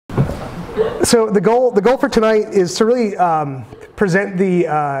So the goal for tonight is to really present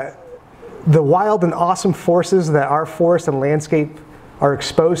the wild and awesome forces that our forest and landscape are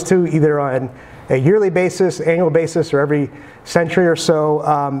exposed to, either on a yearly basis, annual basis, or every century or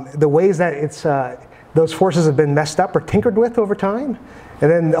so. The ways that those forces have been messed up or tinkered with over time, and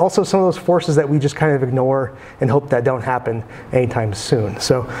then also some of those forces that we just kind of ignore and hope that don't happen anytime soon.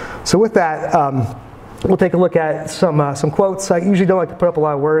 So with that, we'll take a look at some quotes. I usually don't like to put up a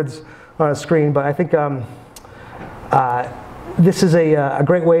lot of words on a screen, but I think this is a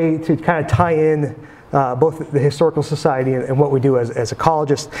great way to kind of tie in both the Historical Society and what we do as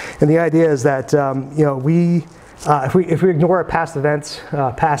ecologists. And the idea is that if we ignore our past events,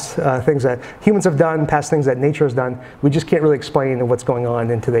 past things that humans have done, past things that nature has done, we just can't really explain what's going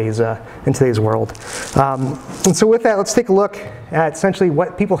on in today's world. And so with that, let's take a look at essentially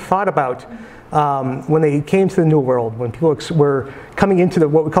what people thought about when they came to the New World, when people were coming into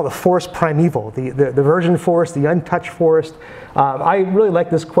what we call the forest primeval, the virgin forest, the untouched forest. I really like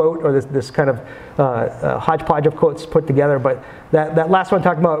this quote, or this kind of hodgepodge of quotes put together, but that last one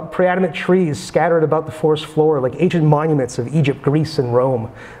talking about preadamant trees scattered about the forest floor like ancient monuments of Egypt, Greece, and Rome.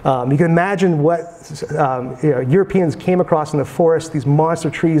 You can imagine what Europeans came across in the forest, these monster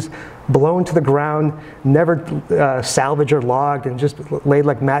trees blown to the ground, never salvaged or logged, and just laid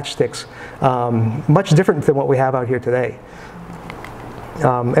like matchsticks. Much different than what we have out here today.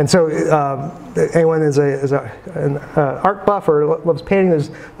 And so anyone is an art buff or loves painting,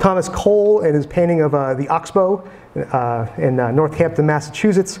 there's Thomas Cole and his painting of the Oxbow in Northampton,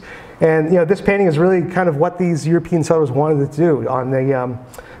 Massachusetts. And this painting is really kind of what these European settlers wanted to do.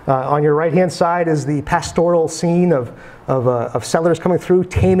 On your right-hand side is the pastoral scene of settlers coming through,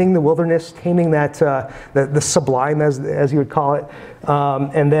 taming the wilderness, taming the sublime, as you would call it.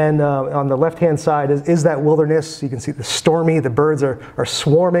 And then on the left-hand side is that wilderness. You can see the stormy, the birds are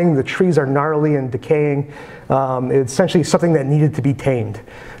swarming, the trees are gnarly and decaying. It's essentially something that needed to be tamed.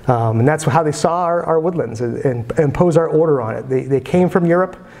 And that's how they saw our woodlands and imposed our order on it. They came from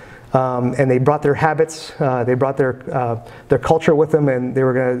Europe. And they brought their habits, they brought their culture with them, and they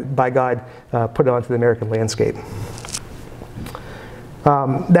were going to, by God, put it onto the American landscape.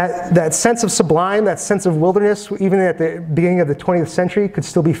 That sense of sublime, that sense of wilderness, even at the beginning of the 20th century, could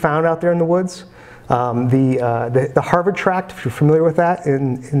still be found out there in the woods. The Harvard Tract, if you're familiar with that,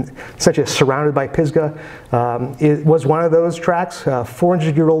 such as surrounded by Pisgah, it was one of those tracts.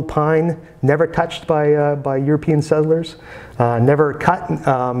 400-year-old pine, never touched by European settlers, never cut,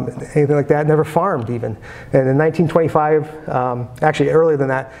 anything like that, never farmed even. And in 1925, actually earlier than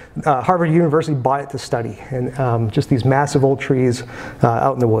that, Harvard University bought it to study, and just these massive old trees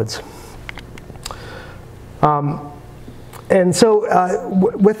out in the woods. And so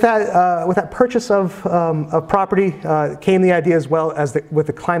with that purchase of property came the idea as well as with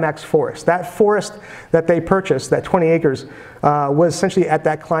the climax forest. That forest that they purchased, that 20 acres, was essentially at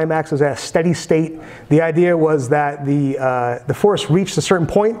that climax, was at a steady state. The idea was that the forest reached a certain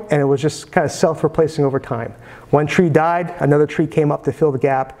point and it was just kind of self-replacing over time. One tree died, another tree came up to fill the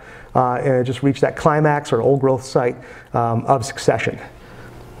gap, and it just reached that climax or old growth site of succession.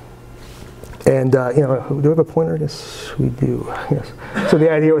 And do we have a pointer? Yes, we do. Yes. So the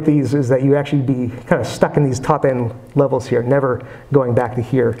idea with these is that you actually be kind of stuck in these top end levels here, never going back to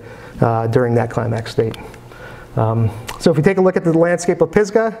here during that climax state. So if we take a look at the landscape of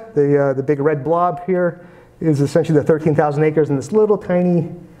Pisgah, the big red blob here is essentially the 13,000 acres, and this little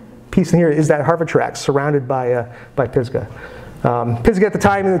tiny piece in here is that Harvard Tract surrounded by Pisgah. Pisgah at the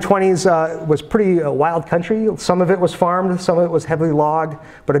time in the 20s was pretty wild country. Some of it was farmed, some of it was heavily logged,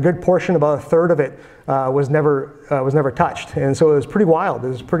 but a good portion, about a third of it, was never touched. And so it was pretty wild. It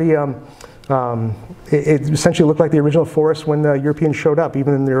was pretty. It essentially looked like the original forest when the Europeans showed up,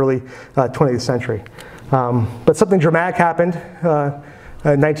 even in the early 20th century. But something dramatic happened.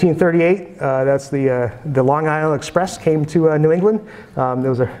 In 1938, that's the Long Island Express came to New England.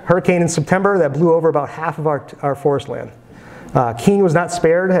 There was a hurricane in September that blew over about half of our forest land. Keene was not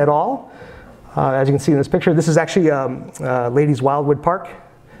spared at all. As you can see in this picture, this is actually Ladies Wildwood Park.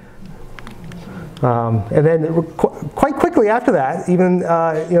 And then quite quickly after that, even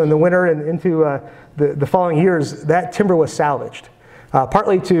in the winter and into the following years, that timber was salvaged.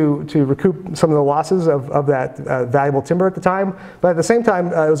 Partly to recoup some of the losses of that valuable timber at the time, but at the same time,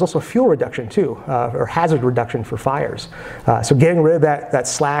 it was also fuel reduction too, or hazard reduction for fires. So getting rid of that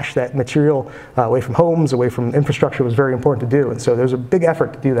slash, that material away from homes, away from infrastructure was very important to do, and so there's a big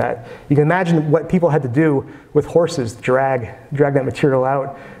effort to do that. You can imagine what people had to do with horses to drag that material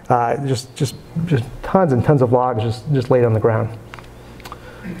out, just tons and tons of logs just laid on the ground.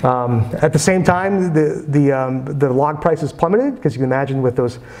 At the same time, the log prices plummeted, because you can imagine with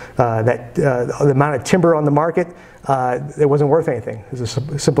those the amount of timber on the market, it wasn't worth anything. It was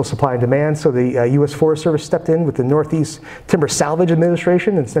a simple supply and demand. So the U.S. Forest Service stepped in with the Northeast Timber Salvage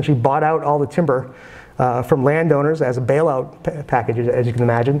Administration and essentially bought out all the timber from landowners as a bailout package, as you can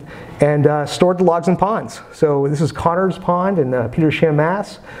imagine, and stored the logs in ponds. So this is Connors Pond in Petersham,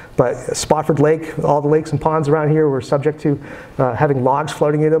 Mass. But Spofford Lake, all the lakes and ponds around here were subject to having logs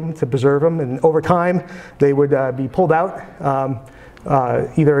floating in them to preserve them. And over time, they would be pulled out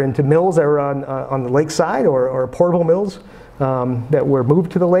either into mills that were on the lake side, or portable mills that were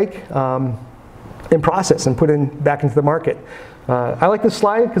moved to the lake and processed and put back into the market. I like this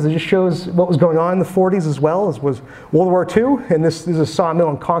slide because it just shows what was going on in the 40s as well. As was World War II, and this is a sawmill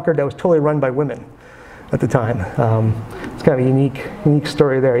in Concord that was totally run by women at the time. It's kind of a unique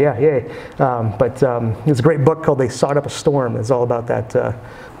story there. Yeah, yay. There's a great book called "They Sawed Up a Storm." It's all about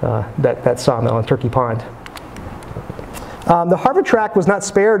that sawmill in Turkey Pond. The Harvard tract was not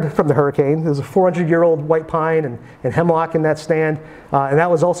spared from the hurricane. There was a 400-year-old white pine and hemlock in that stand, and that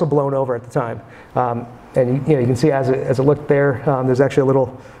was also blown over at the time. And you can see as it looked there, there's actually a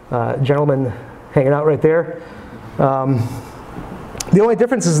little gentleman hanging out right there. The only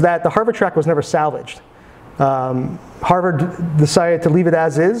difference is that the Harvard tract was never salvaged. Harvard decided to leave it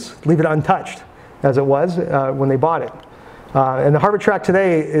as is, leave it untouched as it was when they bought it. And the Harvard tract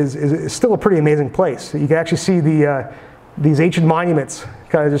today is still a pretty amazing place. You can actually see these ancient monuments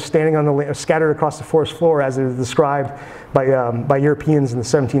kind of just standing on the scattered across the forest floor as it was described by Europeans in the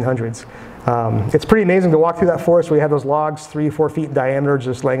 1700s. It's pretty amazing to walk through that forest where you have those logs 3 or 4 feet in diameter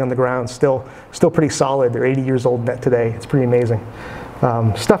just laying on the ground, still pretty solid. They're 80 years old today. It's pretty amazing.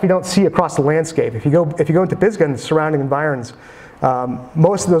 Stuff you don't see across the landscape. If you go into Pisgah and the surrounding environs,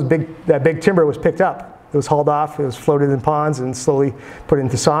 most of that big timber was picked up. It was hauled off, it was floated in ponds and slowly put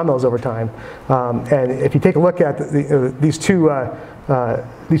into sawmills over time. And if you take a look at these two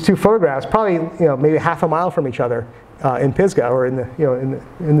photographs, probably maybe half a mile from each other in Pisgah or in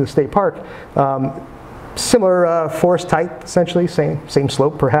the state park, similar forest type, essentially, same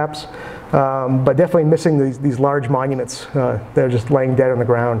slope perhaps, but definitely missing these large monuments that are just laying dead on the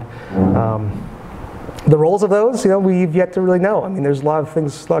ground. The roles of those, we've yet to really know. I mean, there's a lot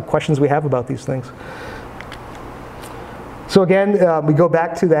of questions we have about these things. So again, we go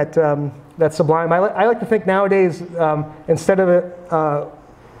back to that sublime. I like to think nowadays, instead of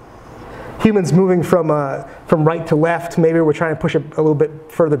humans moving from right to left, maybe we're trying to push it a little bit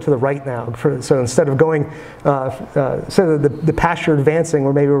further to the right now. So instead of going, instead of the pasture advancing,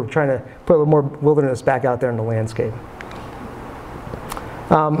 or maybe we're trying to put a little more wilderness back out there in the landscape.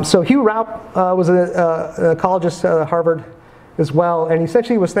 So Hugh Raup was an ecologist at Harvard as well, and he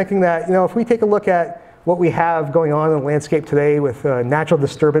essentially was thinking that if we take a look at what we have going on in the landscape today with natural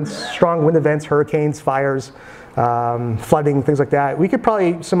disturbance, strong wind events, hurricanes, fires, flooding, things like that, we could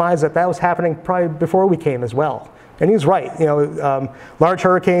probably surmise that was happening probably before we came as well. And he was right. Large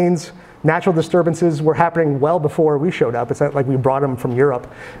hurricanes, natural disturbances were happening well before we showed up. It's not like we brought them from Europe.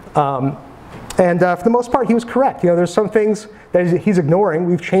 And for the most part, he was correct. There's some things that he's ignoring.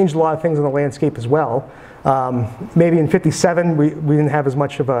 We've changed a lot of things in the landscape as well. Maybe in '57 we didn't have as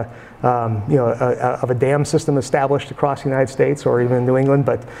much of a dam system established across the United States or even in New England,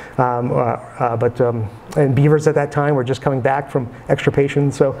 and beavers at that time were just coming back from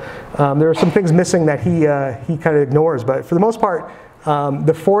extirpation. So there are some things missing that he kind of ignores. But for the most part,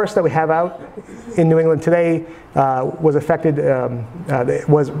 the forest that we have out in New England today was affected,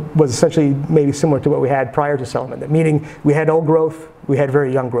 was essentially maybe similar to what we had prior to settlement, meaning we had old growth, we had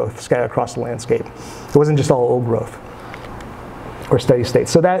very young growth scattered across the landscape. It wasn't just all old growth or steady state.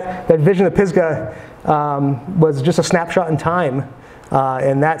 So that vision of Pisgah was just a snapshot in time,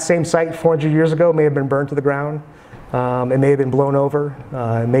 and that same site 400 years ago may have been burned to the ground. It may have been blown over.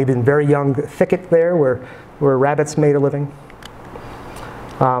 It may have been very young thicket there where rabbits made a living.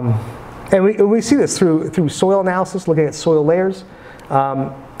 And we see this through soil analysis, looking at soil layers.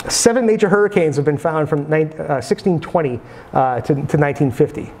 7 major hurricanes have been found from 1620 to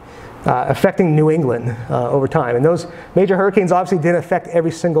 1950, affecting New England over time. And those major hurricanes obviously didn't affect every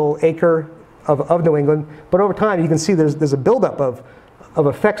single acre of New England, but over time you can see there's a buildup of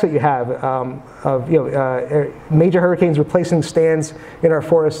effects that you have of major hurricanes replacing stands in our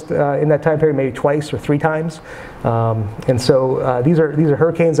forest in that time period maybe twice or 3 times, and so these are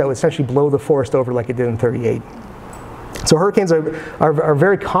hurricanes that would essentially blow the forest over like it did in '38. So hurricanes are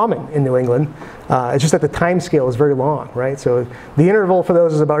very common in New England. It's just that the time scale is very long, right? So the interval for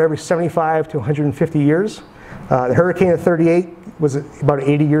those is about every 75 to 150 years. The hurricane of '38 was about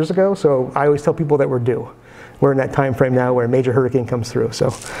 80 years ago, so I always tell people that we're due. we're in that time frame now where a major hurricane comes through,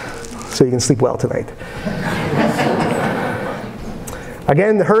 so you can sleep well tonight.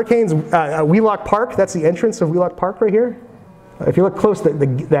 Again, the hurricanes, Wheelock Park, that's the entrance of Wheelock Park right here. If you look close,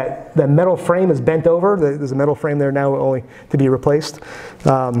 that metal frame is bent over. There's a metal frame there now only to be replaced.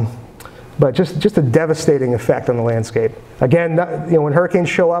 But just a devastating effect on the landscape. Again, when hurricanes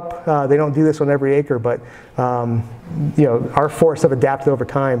show up, they don't do this on every acre, but our forests have adapted over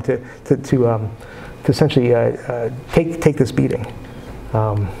time to essentially take this beating.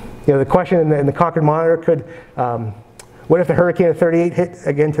 The question in the Concord Monitor could, what if the hurricane of 38 hit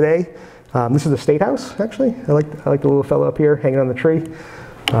again today? This is the State House, actually. I like the little fellow up here hanging on the tree.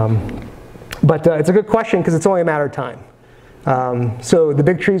 But it's a good question because it's only a matter of time. So the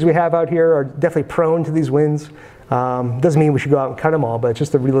big trees we have out here are definitely prone to these winds. Doesn't mean we should go out and cut them all, but it's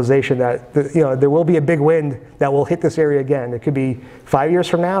just the realization that there will be a big wind that will hit this area again. It could be 5 years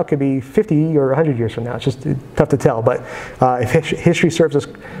from now, it could be 50 or 100 years from now. It's just tough to tell. But if history serves us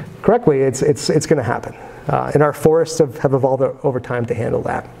correctly, it's going to happen. And our forests have evolved over time to handle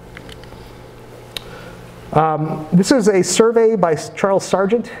that. This is a survey by Charles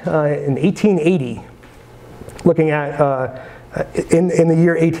Sargent in 1880, looking at, in the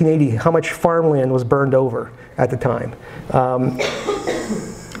year 1880, how much farmland was burned over at the time.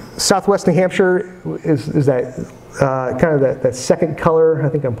 Southwest New Hampshire is that kind of that second color. I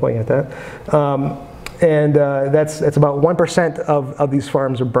think I'm pointing at that. And that's about 1% of these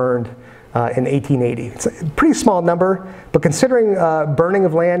farms are burned in 1880. It's a pretty small number, but considering burning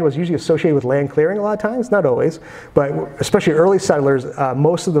of land was usually associated with land clearing a lot of times, not always, but especially early settlers,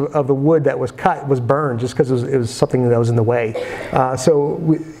 most of the wood that was cut was burned just because it was something that was in the way.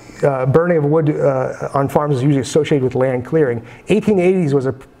 Burning of wood on farms is usually associated with land clearing. 1880s was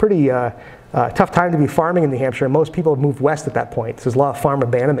a pretty tough time to be farming in New Hampshire, and most people have moved west at that point. So there's a lot of farm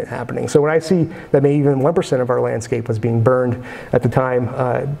abandonment happening. So when I see that maybe even 1% of our landscape was being burned at the time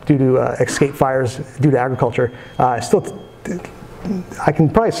due to escape fires due to agriculture, I can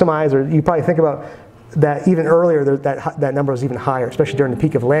probably surmise, or you probably think about that even earlier, that number was even higher, especially during the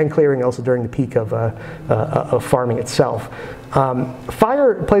peak of land clearing and also during the peak of farming itself.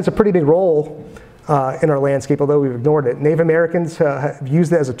 Fire plays a pretty big role in our landscape, although we've ignored it. Native Americans have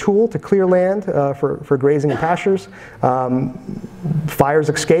used it as a tool to clear land for grazing and pastures. Fires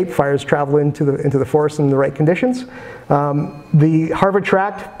escape, fires travel into the forest in the right conditions. The Harvard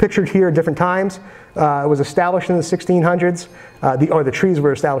Tract, pictured here at different times, was established in the 1600s, the trees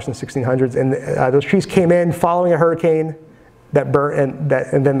were established in the 1600s, and those trees came in following a hurricane that burned,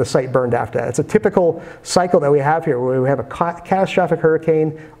 and then the site burned after that. It's a typical cycle that we have here, where we have a catastrophic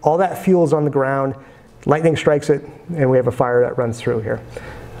hurricane, all that fuel is on the ground, lightning strikes it, and we have a fire that runs through here.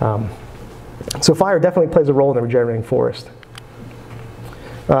 So fire definitely plays a role in the regenerating forest.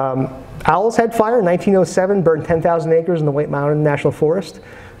 Owl's Head Fire in 1907 burned 10,000 acres in the White Mountain National Forest.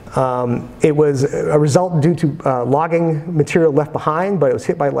 It was a result due to logging material left behind, but it was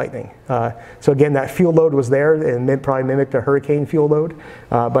hit by lightning. So again, that fuel load was there and probably mimicked a hurricane fuel load,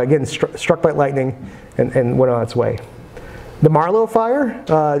 but again, struck by lightning and went on its way. The Marlow Fire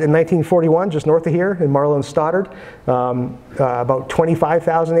in 1941, just north of here in Marlow and Stoddard, about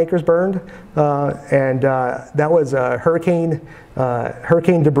 25,000 acres burned, and that was hurricane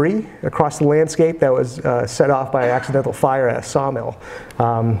debris across the landscape that was set off by an accidental fire at a sawmill.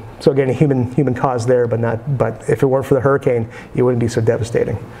 So again, a human cause there, but if it weren't for the hurricane, it wouldn't be so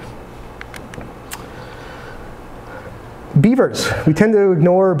devastating. Beavers. We tend to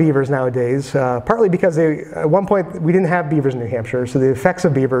ignore beavers nowadays, partly because at one point we didn't have beavers in New Hampshire, so the effects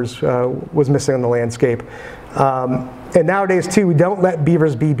of beavers was missing on the landscape. And nowadays too, we don't let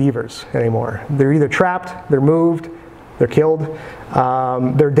beavers be beavers anymore. They're either trapped, they're moved, they're killed,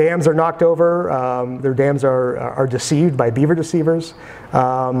 their dams are knocked over, their dams are deceived by beaver deceivers.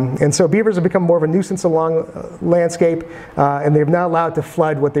 And so beavers have become more of a nuisance along landscape, and they're now allowed to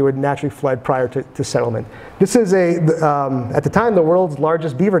flood what they would naturally flood prior to settlement. This is at the time, the world's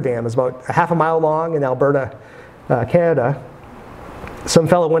largest beaver dam. Is about a half a mile long in Alberta, Canada. Some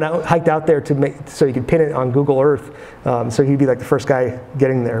fellow hiked out there so he could pin it on Google Earth, so he'd be like the first guy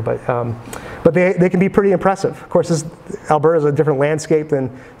getting there. But they can be pretty impressive. Of course, Alberta is a different landscape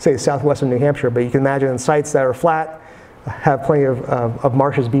than, say, southwestern New Hampshire, but you can imagine in sites that are flat, have plenty of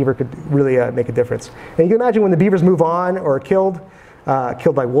marshes, beaver could really make a difference. And you can imagine when the beavers move on or are killed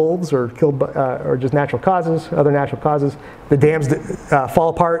by wolves or killed by, or just natural causes, other natural causes, the dams fall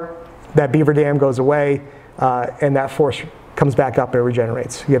apart, that beaver dam goes away, and that forest comes back up and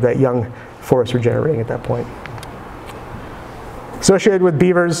regenerates. You have that young forest regenerating at that point. Associated with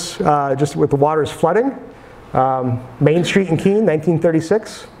beavers, just with the waters flooding, Main Street in Keene,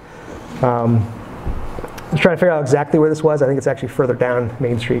 1936. was trying to figure out exactly where this was. I think it's actually further down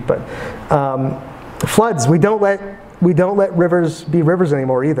Main Street. But floods, we don't let rivers be rivers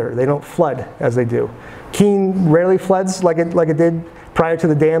anymore either. They don't flood as they do. Keene rarely floods like it did prior to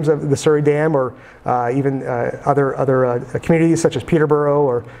the dams of the Surrey Dam, or even other communities such as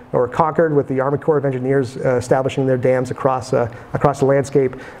Peterborough or Concord, with the Army Corps of Engineers establishing their dams across the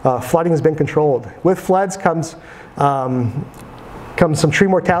landscape. Flooding has been controlled. With floods comes some tree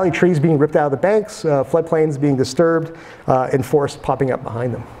mortality, trees being ripped out of the banks, floodplains being disturbed, and forests popping up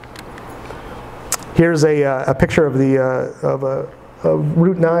behind them. Here's a picture of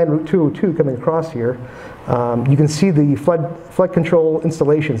Route 9, Route 202 coming across here. You can see the flood control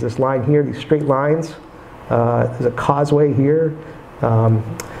installations, this line here, these straight lines. There's a causeway here.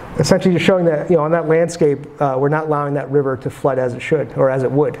 Essentially just showing that, on that landscape, we're not allowing that river to flood as it should, or as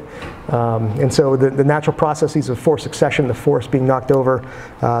it would. And so the natural processes of forest succession, the forest being knocked over,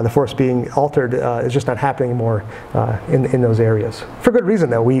 the forest being altered, is just not happening anymore in those areas. For good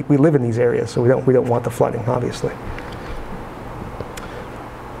reason, though. We live in these areas, so we don't want the flooding, obviously.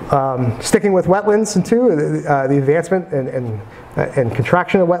 Sticking with wetlands, and the advancement and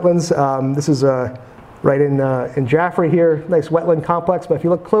contraction of wetlands. This is right in Jaffrey here, nice wetland complex. But if you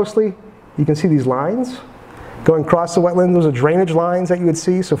look closely, you can see these lines going across the wetland. Those are drainage lines that you would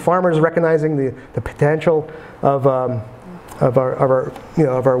see. So farmers recognizing the potential of our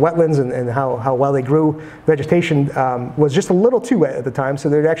wetlands and how well they grew. Vegetation was just a little too wet at the time, so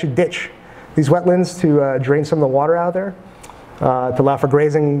they'd actually ditch these wetlands to drain some of the water out of there. To allow for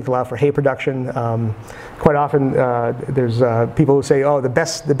grazing, to allow for hay production. Quite often, there's people who say, "Oh, the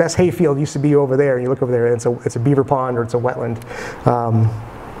best hay field used to be over there," and you look over there, and it's a beaver pond or it's a wetland,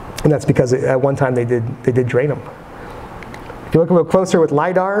 and that's because at one time they did drain them. If you look a little closer with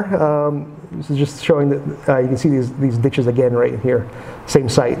LiDAR, this is just showing that you can see these ditches again right here, same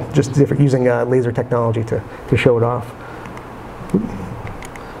site, just different, using laser technology to show it off.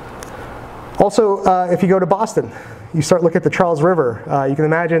 Also, if you go to Boston, you start looking at the Charles River. You can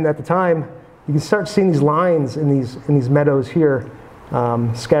imagine at the time, you can start seeing these lines in these meadows here,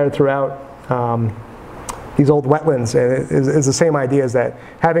 scattered throughout these old wetlands. And it's the same idea as that.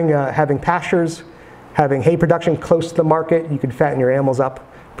 Having pastures, having hay production close to the market, you could fatten your animals up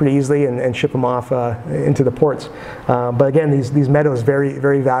pretty easily and ship them off into the ports. But again, these meadows very,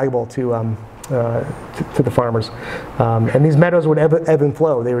 very valuable to the farmers. And these meadows would ebb and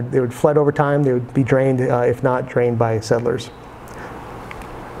flow. They would flood over time. They would be drained, if not drained by settlers.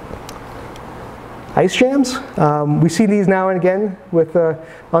 Ice jams. We see these now and again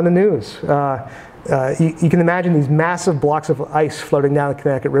on the news. You can imagine these massive blocks of ice floating down the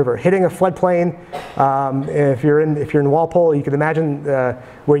Connecticut River, hitting a floodplain. If you're in Walpole, you can imagine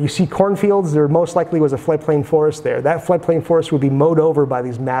where you see cornfields. There most likely was a floodplain forest there. That floodplain forest would be mowed over by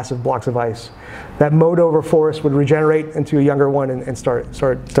these massive blocks of ice. That mowed over forest would regenerate into a younger one and start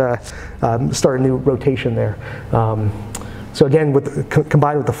a new rotation there. So again,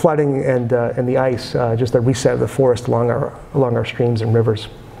 combined with the flooding and the ice, just a reset of the forest along our streams and rivers.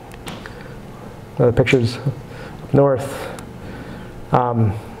 Other pictures up north.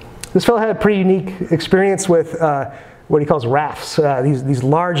 This fellow had a pretty unique experience with what he calls rafts, these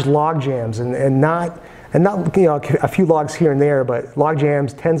large log jams, and not a few logs here and there, but log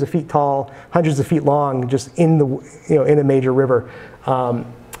jams tens of feet tall, hundreds of feet long, just in a major river.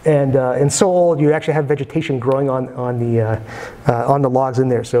 And so old, you actually have vegetation growing on the logs in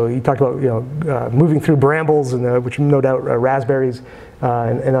there. So you talked about moving through brambles, and which no doubt raspberries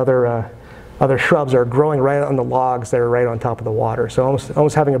and other shrubs are growing right on the logs that are right on top of the water. So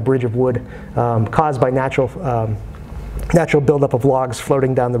almost having a bridge of wood caused by natural buildup of logs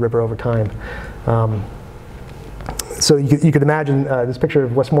floating down the river over time. So you could imagine this picture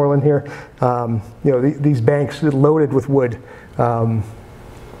of Westmoreland here. These banks loaded with wood.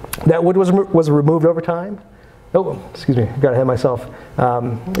 That wood was removed over time. Oh, excuse me, got ahead of myself. A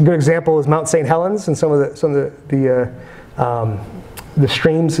good example is Mount St. Helens and some of the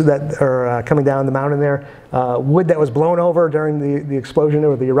streams that are coming down the mountain there. Wood that was blown over during the explosion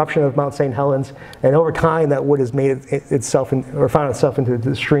or the eruption of Mount St. Helens, and over time that wood has made itself found itself into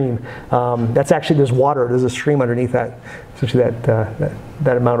the stream. That's actually, there's water, there's a stream underneath that, essentially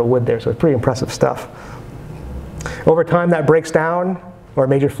that amount of wood there. So it's pretty impressive stuff. Over time that breaks down, or a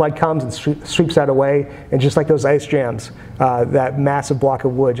major flood comes and sweeps that away, and just like those ice jams, that massive block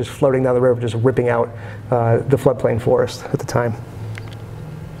of wood just floating down the river, just ripping out the floodplain forest at the time.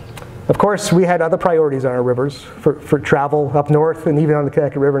 Of course, we had other priorities on our rivers for travel up north, and even on the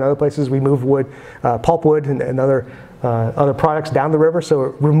Connecticut River and other places. We moved wood, pulpwood, and other products down the river.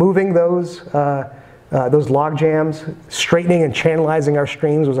 So removing those those log jams, straightening and channelizing our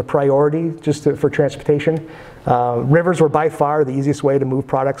streams was a priority just for transportation. Rivers were by far the easiest way to move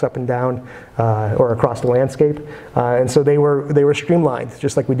products up and down or across the landscape, and so they were streamlined,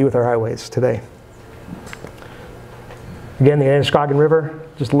 just like we do with our highways today. Again, the Androscoggin River,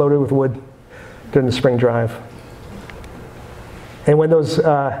 just loaded with wood during the spring drive. And when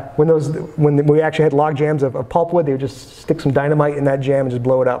we actually had log jams of pulpwood, they would just stick some dynamite in that jam and just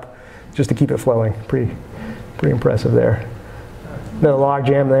blow it up, just to keep it flowing. Pretty impressive there. Another log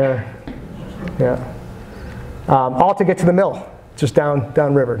jam there. Yeah. All to get to the mill, just down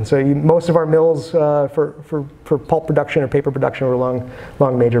river. And so most of our mills for pulp production or paper production were along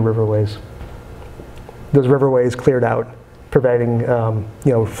major riverways. Those riverways cleared out, preventing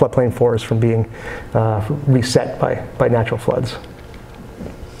floodplain forests from being reset by natural floods.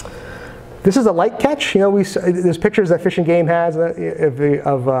 This is a light catch. There's pictures that Fish and Game has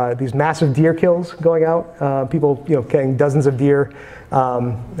of these massive deer kills going out. People, getting dozens of deer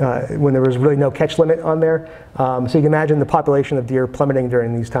when there was really no catch limit on there. So you can imagine the population of deer plummeting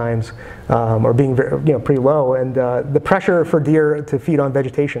during these times, or being pretty low, and the pressure for deer to feed on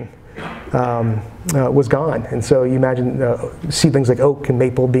vegetation was gone. And so you imagine seedlings like oak and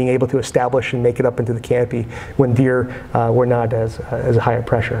maple being able to establish and make it up into the canopy when deer were not as high a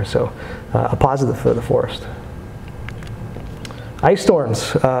pressure. So a positive for the forest. Ice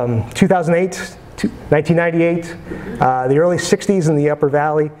storms, 2008, 1998, the early 60s in the Upper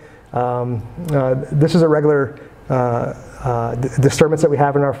Valley. This is a regular disturbance that we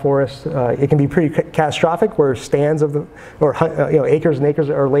have in our forest. It can be pretty catastrophic, where stands acres and acres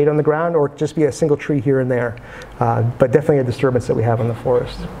are laid on the ground, or just be a single tree here and there. But definitely a disturbance that we have in the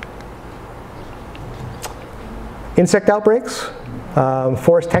forest. Insect outbreaks,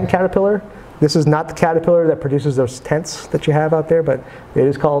 forest tent caterpillar. This is not the caterpillar that produces those tents that you have out there, but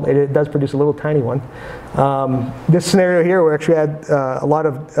it does produce a little tiny one. This scenario here, we actually had a lot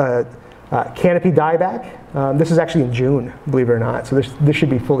of canopy dieback. This is actually in June, believe it or not. So this should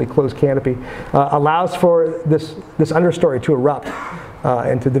be fully closed canopy. Allows for this understory to erupt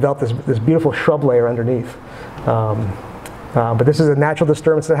and to develop this beautiful shrub layer underneath. But this is a natural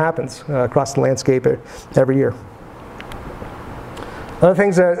disturbance that happens across the landscape every year. Other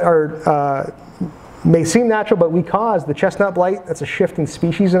things that may seem natural, but we cause the chestnut blight. That's a shift in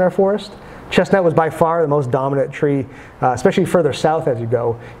species in our forest. Chestnut was by far the most dominant tree, especially further south as you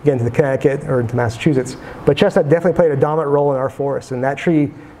go, again to the Connecticut or into Massachusetts. But chestnut definitely played a dominant role in our forest. And that tree,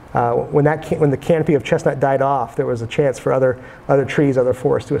 when the canopy of chestnut died off, there was a chance for other trees, other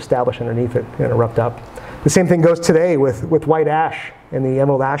forests to establish underneath it and erupt up. The same thing goes today with white ash and the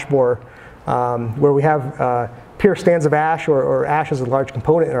emerald ash borer, where we have pure stands of ash, or ash is a large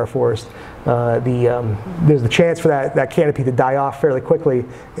component in our forest. There's the chance for that canopy to die off fairly quickly,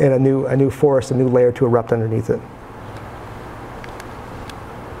 and a new forest, a new layer to erupt underneath it.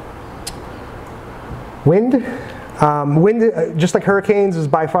 Wind. Wind, just like hurricanes, is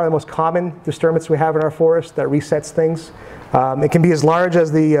by far the most common disturbance we have in our forest that resets things. It can be as large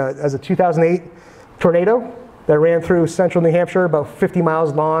as a 2008 tornado that ran through central New Hampshire, about 50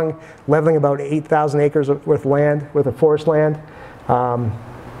 miles long, leveling about 8,000 acres worth of forest land.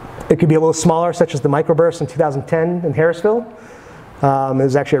 It could be a little smaller, such as the microburst in 2010 in Harrisville.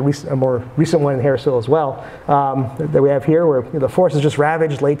 There's actually a more recent one in Harrisville as well that we have here, where the forest is just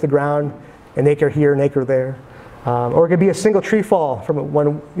ravaged, laid to the ground, an acre here, an acre there. Or it could be a single tree fall from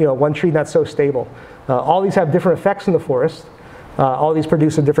one tree not so stable. All these have different effects in the forest. All these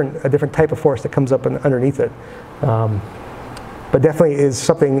produce a different type of forest that comes up underneath it. But definitely is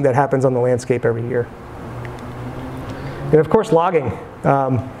something that happens on the landscape every year. And of course, logging.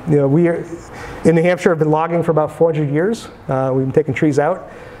 We are, in New Hampshire, have been logging for about 400 years. We've been taking trees out.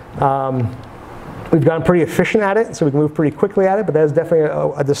 We've gotten pretty efficient at it, so we can move pretty quickly at it, but that is definitely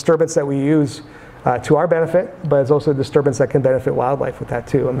a disturbance that we use to our benefit, but it's also a disturbance that can benefit wildlife with that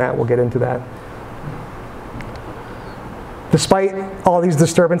too, and Matt will get into that. Despite all these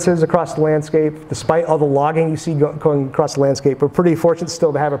disturbances across the landscape, despite all the logging you see going across the landscape, we're pretty fortunate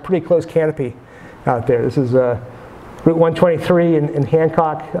still to have a pretty close canopy out there. This is Route 123 in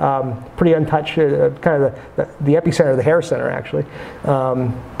Hancock, pretty untouched, kind of the epicenter of the Harris Center, actually.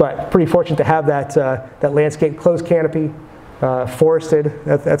 But pretty fortunate to have that landscape closed canopy, forested.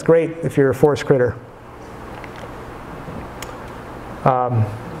 That's great if you're a forest critter.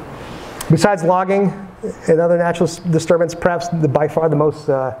 Besides logging, another natural disturbance, perhaps by far the most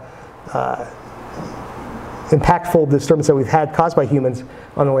impactful disturbance that we've had caused by humans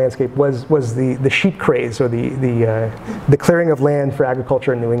on the landscape was the sheep craze, or the clearing of land for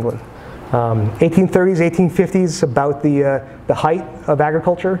agriculture in New England. 1830s, 1850s, about the height of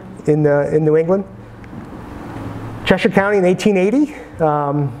agriculture in New England. Cheshire County in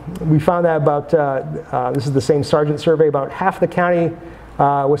 1880, we found that about, this is the same Sargent survey, about half the county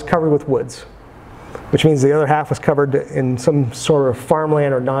was covered with woods, which means the other half was covered in some sort of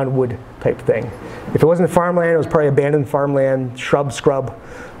farmland or non-wood type thing. If it wasn't farmland, it was probably abandoned farmland, shrub, scrub,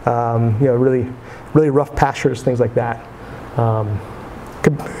 really rough pastures, things like that.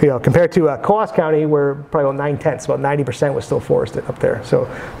 Compared to Coos County, where probably about 9/10, about 90% was still forested up there. So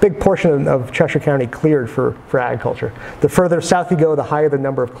big portion of Cheshire County cleared for agriculture. The further south you go, the higher the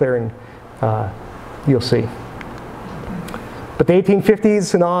number of clearing you'll see. But the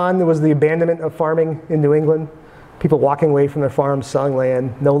 1850s and on, there was the abandonment of farming in New England. People walking away from their farms, selling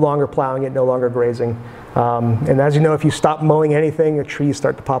land, no longer plowing it, no longer grazing. And as you know, if you stop mowing anything, the trees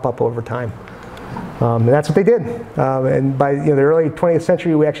start to pop up over time. And that's what they did. And by the early 20th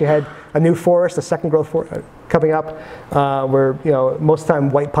century, we actually had a new forest, a second growth forest coming up, where most of the time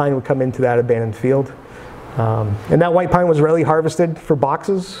white pine would come into that abandoned field. And that white pine was readily harvested for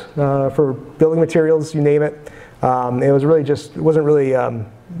boxes, for building materials, you name it. It was really just, it wasn't really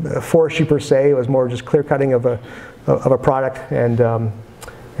forestry per se. It was more just clear cutting of a product and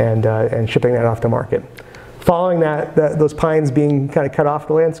shipping that off the market. Following those pines being kind of cut off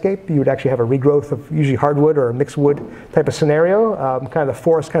the landscape, you would actually have a regrowth of usually hardwood or a mixed wood type of scenario, kind of the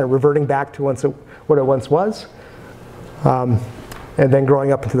forest kind of reverting back to what it once was, and then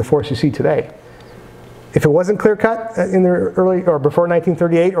growing up into the forest you see today. If it wasn't clear cut in the early or before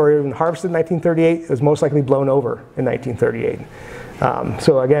 1938 or even harvested in 1938, it was most likely blown over in 1938.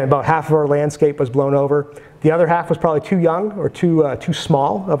 So again, about half of our landscape was blown over. The other half was probably too young or too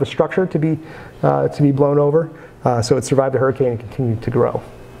small of a structure to be blown over, so it survived the hurricane and continued to grow.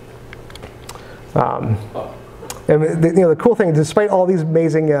 And the cool thing, despite all these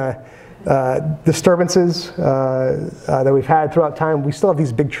amazing disturbances that we've had throughout time, we still have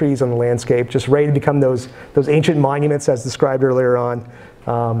these big trees on the landscape, just ready to become those ancient monuments as described earlier on.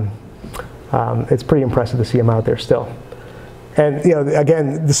 It's pretty impressive to see them out there still. And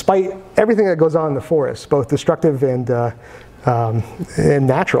again, despite everything that goes on in the forest, both destructive and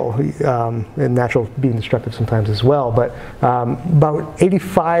natural, and natural being destructive sometimes as well, but about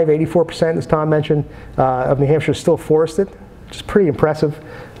 84%, as Tom mentioned, of New Hampshire is still forested, which is pretty impressive.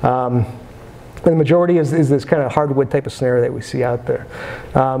 And the majority is this kind of hardwood type of scenario that we see out there.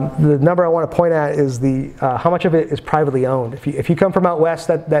 The number I want to point at is how much of it is privately owned. If you come from out west,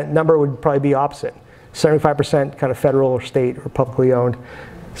 that number would probably be opposite. 75% kind of federal or state or publicly owned.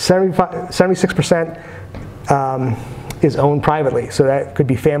 76% is owned privately. So that could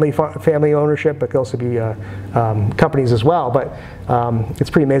be family ownership, but could also be companies as well. But it's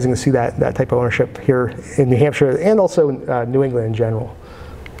pretty amazing to see that type of ownership here in New Hampshire and also New England in general.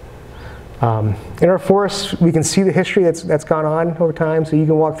 In our forests, we can see the history that's gone on over time. So you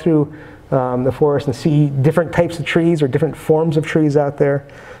can walk through the forest and see different types of trees or different forms of trees out there.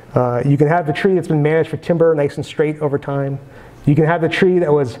 You can have the tree that's been managed for timber, nice and straight over time. You can have the tree that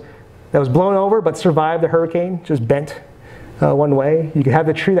was blown over but survived the hurricane, just bent one way. You can have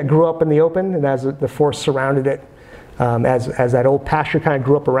the tree that grew up in the open, and as the forest surrounded it, as that old pasture kind of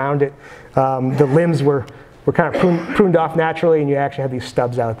grew up around it, the limbs were kind of pruned off naturally, and you actually have these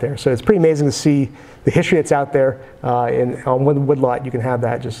stubs out there. So it's pretty amazing to see the history that's out there. On one woodlot, you can have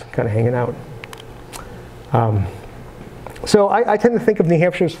that just kind of hanging out. So I tend to think of New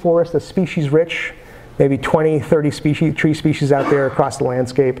Hampshire's forest as species-rich, maybe 20, 30 tree species out there across the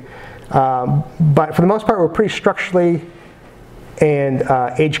landscape. But for the most part, we're pretty structurally and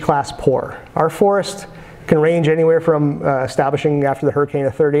age class poor. Our forest can range anywhere from establishing after the hurricane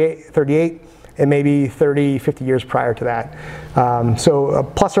of 38 and maybe 30, 50 years prior to that.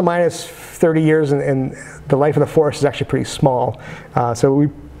 So plus or minus 30 years, and the life of the forest is actually pretty small.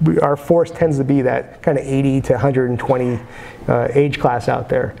 So our forest tends to be that kind of 80 to 120 age class out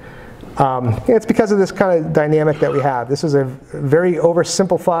there. It's because of this kind of dynamic that we have. This is a very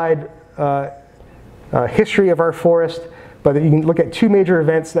oversimplified history of our forest, but you can look at two major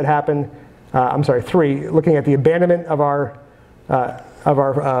events that happened. I'm sorry, three. Looking at the abandonment of our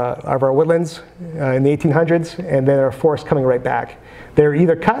woodlands in the 1800s, and then our forests coming right back. They're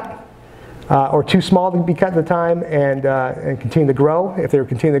either cut or too small to be cut at the time and continue to grow. If they were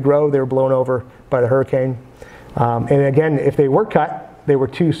continuing to grow, they were blown over by the hurricane. And again, if they were cut, they were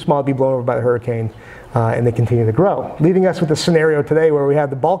too small to be blown over by the hurricane, and they continue to grow. Leaving us with the scenario today where we have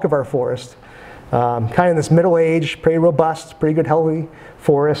the bulk of our forest, kind of in this middle-aged, pretty robust, pretty good, healthy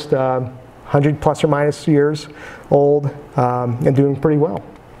forest, 100 plus or minus years old, and doing pretty well.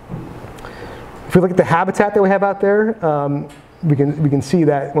 If we look at the habitat that we have out there, we can see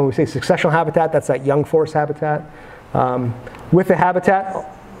that when we say successional habitat, that's that young forest habitat. With the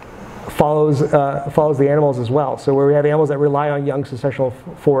habitat, follows the animals as well. So where we have animals that rely on young successional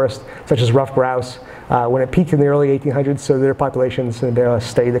forest, such as ruffed grouse, when it peaked in the early 1800s, so their populations have been on a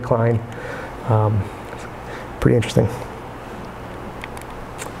steady decline. Pretty interesting.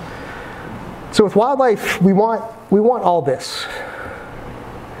 So with wildlife, we want all this.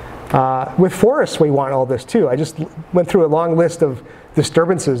 With forests, we want all this too. I just went through a long list of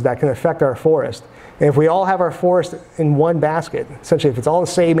disturbances that can affect our forest. And if we all have our forest in one basket, essentially if it's all the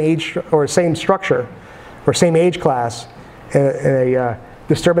same age or same structure or same age class, and a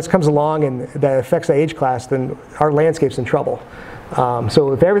disturbance comes along and that affects the age class, then our landscape's in trouble.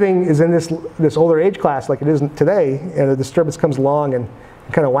 So if everything is in this older age class like it is today, and a disturbance comes along and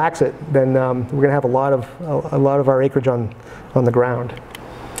kind of whacks it, then we're going to have a lot of our acreage on the ground.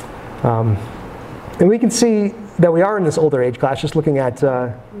 And we can see that we are in this older age class just looking at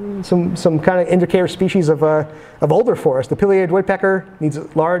some kind of indicator species of older forest. The pileated woodpecker needs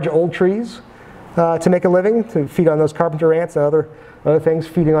large old trees to make a living, to feed on those carpenter ants and other things,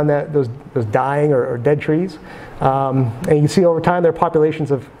 feeding on those dying or dead trees. And you see over time their populations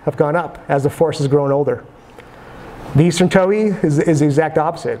have gone up as the forest has grown older. The eastern towhee is the exact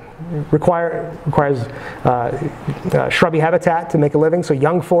opposite. It requires shrubby habitat to make a living, so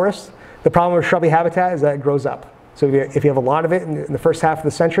young forest. The problem with shrubby habitat is that it grows up. So if you have a lot of it in the first half of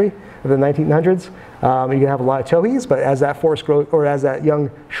the century, of the 1900s, you can have a lot of towhees, but as that forest grows, or as that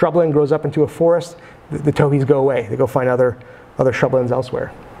young shrubland grows up into a forest, the towhees go away. They go find other shrublands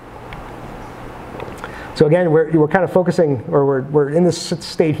elsewhere. So again, we're kind of focusing, or we're in this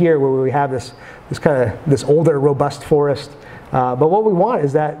state here where we have this older, robust forest. But what we want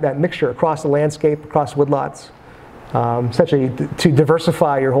is that mixture across the landscape, across woodlots, essentially to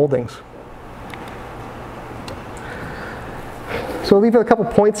diversify your holdings. So I'll leave a couple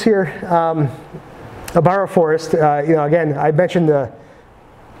points here about our forest. Again, I mentioned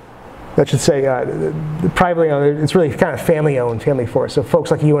privately owned, it's really kind of family-owned, family forest. So folks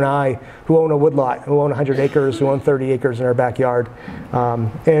like you and I who own a woodlot, who own 100 acres, who own 30 acres in our backyard.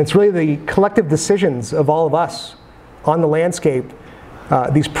 And it's really the collective decisions of all of us on the landscape,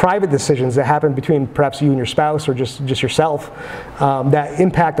 these private decisions that happen between perhaps you and your spouse or just yourself, that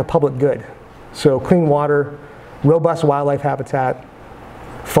impact a public good. So clean water, robust wildlife habitat,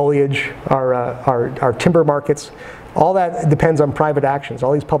 foliage, our timber markets, all that depends on private actions.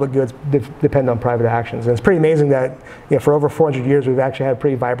 All these public goods depend on private actions. And it's pretty amazing that for over 400 years we've actually had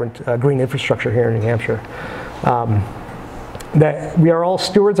pretty vibrant green infrastructure here in New Hampshire. That we are all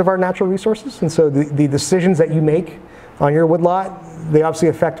stewards of our natural resources, and so the decisions that you make on your woodlot, they obviously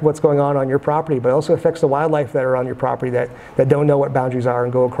affect what's going on your property, but it also affects the wildlife that are on your property that don't know what boundaries are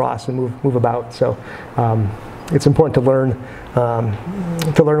and go across and move about. So it's important to learn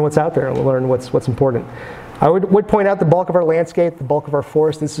what's out there and learn what's important. I would point out the bulk of our landscape, the bulk of our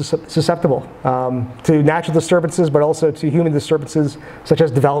forest is susceptible to natural disturbances, but also to human disturbances such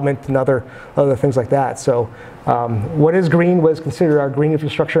as development and other things like that. So what is green, what is considered our green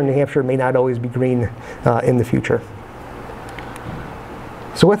infrastructure in New Hampshire may not always be green in the future.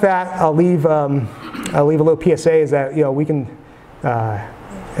 So with that, I'll leave a little PSA is that we can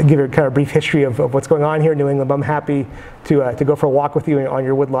give a kind of brief history of what's going on here in New England. I'm happy to go for a walk with you on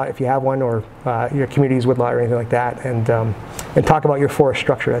your woodlot if you have one, or your community's woodlot or anything like that, and talk about your forest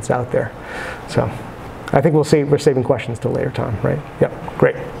structure that's out there. So I think we're saving questions till later time, right? Yep,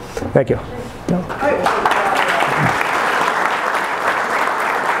 great. Thank you.